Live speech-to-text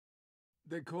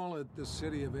They call it the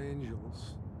City of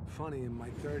Angels. Funny, in my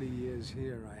 30 years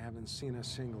here, I haven't seen a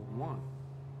single one.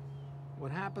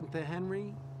 What happened to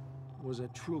Henry was a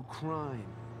true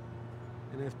crime.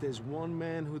 And if there's one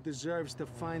man who deserves to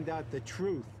find out the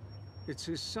truth, it's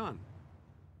his son.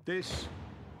 This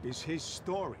is his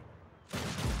story.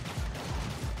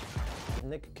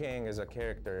 Nick Kang as a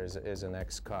character is an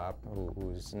ex-cop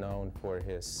who's known for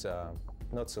his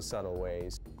not-so-subtle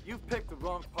ways. You've picked the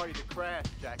wrong party to crash,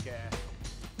 jackass.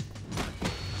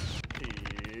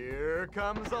 Here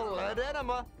comes the lead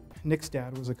enema. Nick's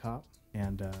dad was a cop,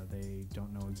 and they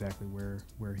don't know exactly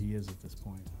where he is at this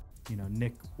point. You know,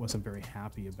 Nick wasn't very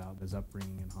happy about his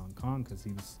upbringing in Hong Kong because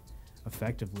he was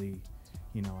effectively,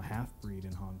 you know, a half-breed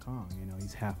in Hong Kong. You know,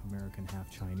 he's half American, half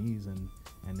Chinese, and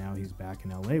now he's back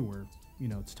in LA where, you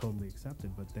know, it's totally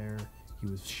accepted, but there he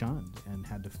was shunned and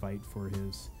had to fight for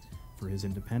his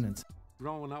independence.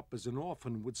 Growing up as an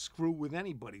orphan would screw with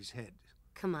anybody's head.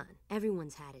 Come on,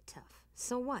 everyone's had it tough.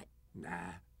 So what?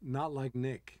 Nah, not like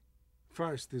Nick.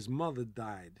 First, his mother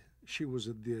died. She was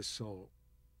a dear soul.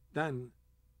 Then,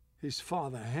 his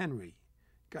father, Henry,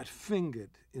 got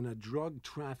fingered in a drug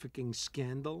trafficking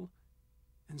scandal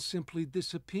and simply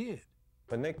disappeared.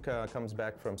 When Nick comes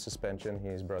back from suspension,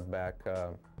 he's brought back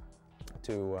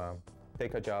to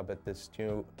take a job at this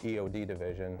new EOD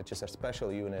division, which is a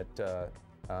special unit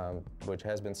which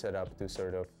has been set up to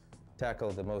sort of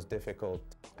tackle the most difficult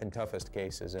and toughest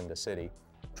cases in the city.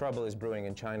 Trouble is brewing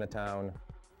in Chinatown,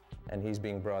 and he's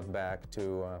being brought back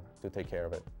to take care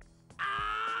of it.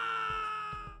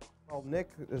 Well, Nick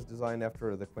is designed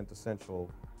after the quintessential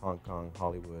Hong Kong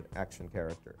Hollywood action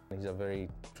character. He's a very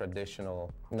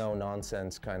traditional,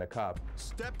 no-nonsense kind of cop.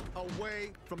 Step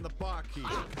away from the barkeep.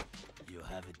 You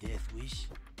have a death wish?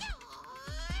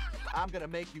 I'm gonna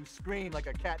make you scream like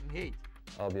a cat in heat.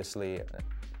 Obviously,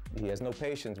 he has no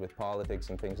patience with politics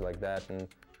and things like that, and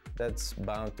that's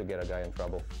bound to get a guy in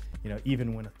trouble. You know,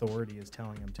 even when authority is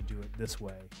telling him to do it this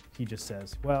way, he just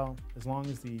says, well, as long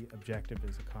as the objective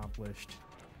is accomplished.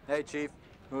 Hey, Chief,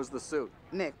 who's the suit?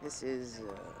 Nick, this is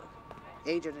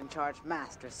Agent in Charge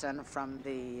Masterson from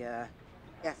the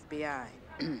FBI.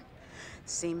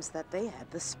 Seems that they had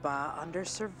the spa under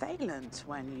surveillance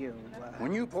when you...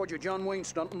 When you pulled your John Wayne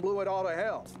stunt and blew it all to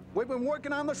hell. We've been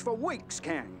working on this for weeks,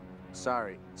 Kang.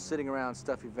 Sorry, sitting around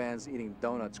stuffy vans eating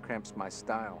donuts cramps my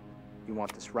style. You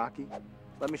want this, Rocky?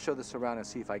 Let me show this around and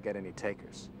see if I get any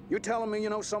takers. You telling me you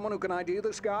know someone who can ID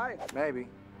this guy? Maybe.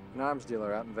 An arms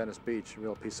dealer out in Venice Beach, a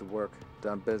real piece of work.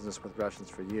 Done business with Russians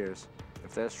for years.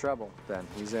 If there's trouble, then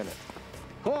he's in it.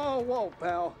 Whoa, whoa,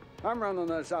 pal. I'm running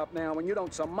this up now, and you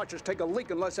don't so much as take a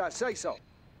leak unless I say so.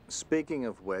 Speaking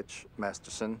of which,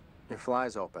 Masterson, your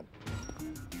fly's open.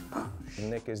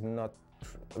 Nick is not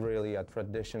really a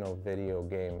traditional video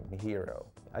game hero.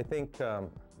 I think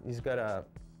he's got a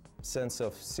sense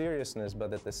of seriousness,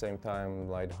 but at the same time,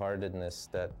 lightheartedness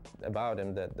about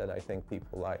him that I think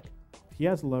people like. He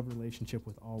has a love relationship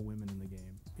with all women in the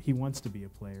game. He wants to be a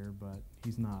player, but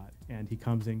he's not. And he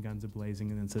comes in guns a-blazing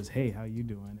and then says, hey, how you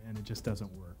doing? And it just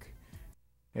doesn't work.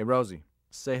 Hey, Rosie,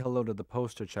 say hello to the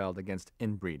poster child against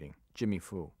inbreeding, Jimmy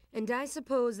Fu. And I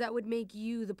suppose that would make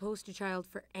you the poster child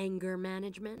for anger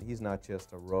management? He's not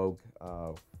just a rogue,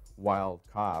 wild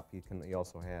cop. He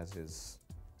also has his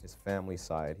family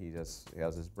side. He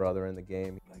has his brother in the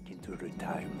game. Back into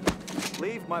retirement.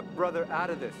 Leave my brother out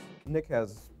of this. Nick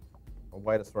has a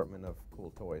wide assortment of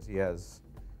cool toys. He has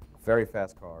very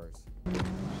fast cars.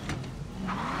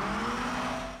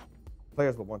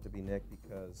 Players will want to be Nick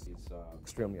because he's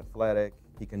extremely athletic.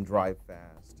 He can drive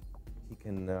fast. He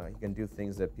can do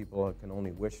things that people can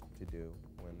only wish to do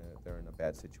when they're in a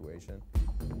bad situation.